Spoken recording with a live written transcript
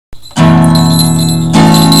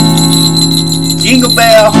jingle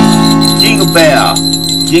bell,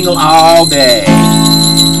 jingle all day.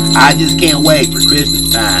 I just can't wait for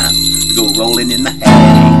Christmas time to go rolling in the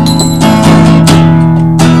hay.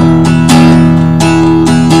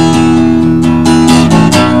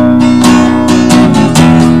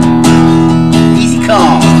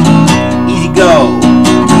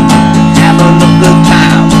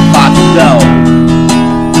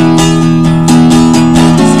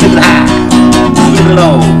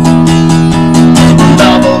 Low.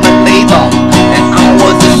 Love on the label, and all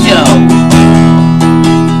was a show.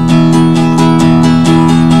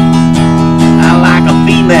 I like a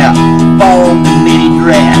female, formed in mini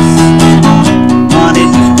dress, money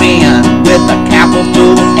to spend with a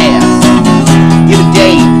capital S. Give a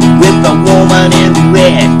date with a woman in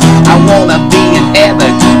red. I wanna be in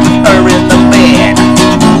heaven with her in the bed.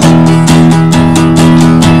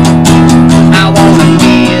 I want a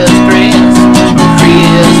mistress for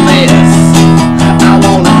Christmas. I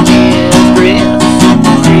want a mistress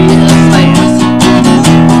for Christmas.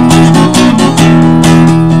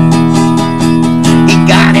 He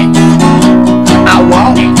got it. I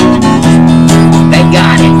want it. They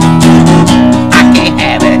got it. I can't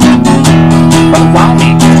have it, but I want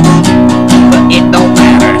it. But it don't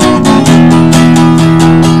matter.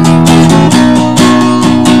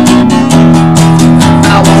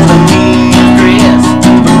 I want a mistress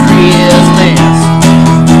for Christmas.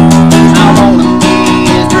 I want a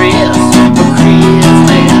mistress for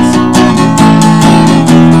Christmas.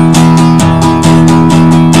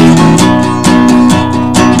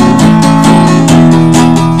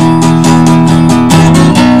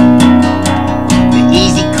 The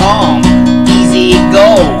easy come, easy go.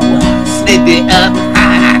 Slip it up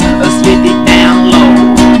high or slip it down low.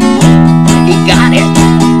 He got it,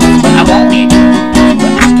 but I want it.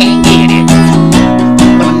 But I can't get it,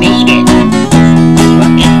 but I need it.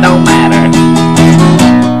 But it don't matter.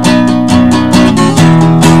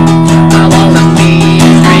 I want a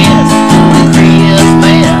mistress for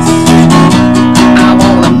Christmas. I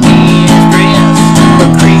want a mistress for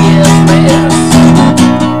Christmas.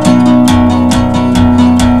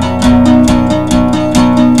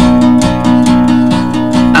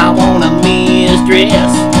 I want a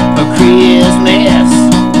mistress for Christmas.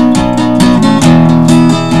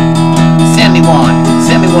 Send me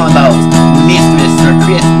one of those. Mistress for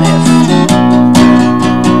Christmas.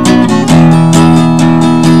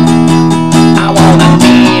 I want a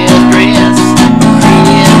mistress for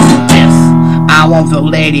Christmas. I want the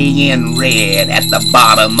lady in red at the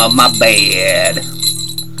bottom of my bed.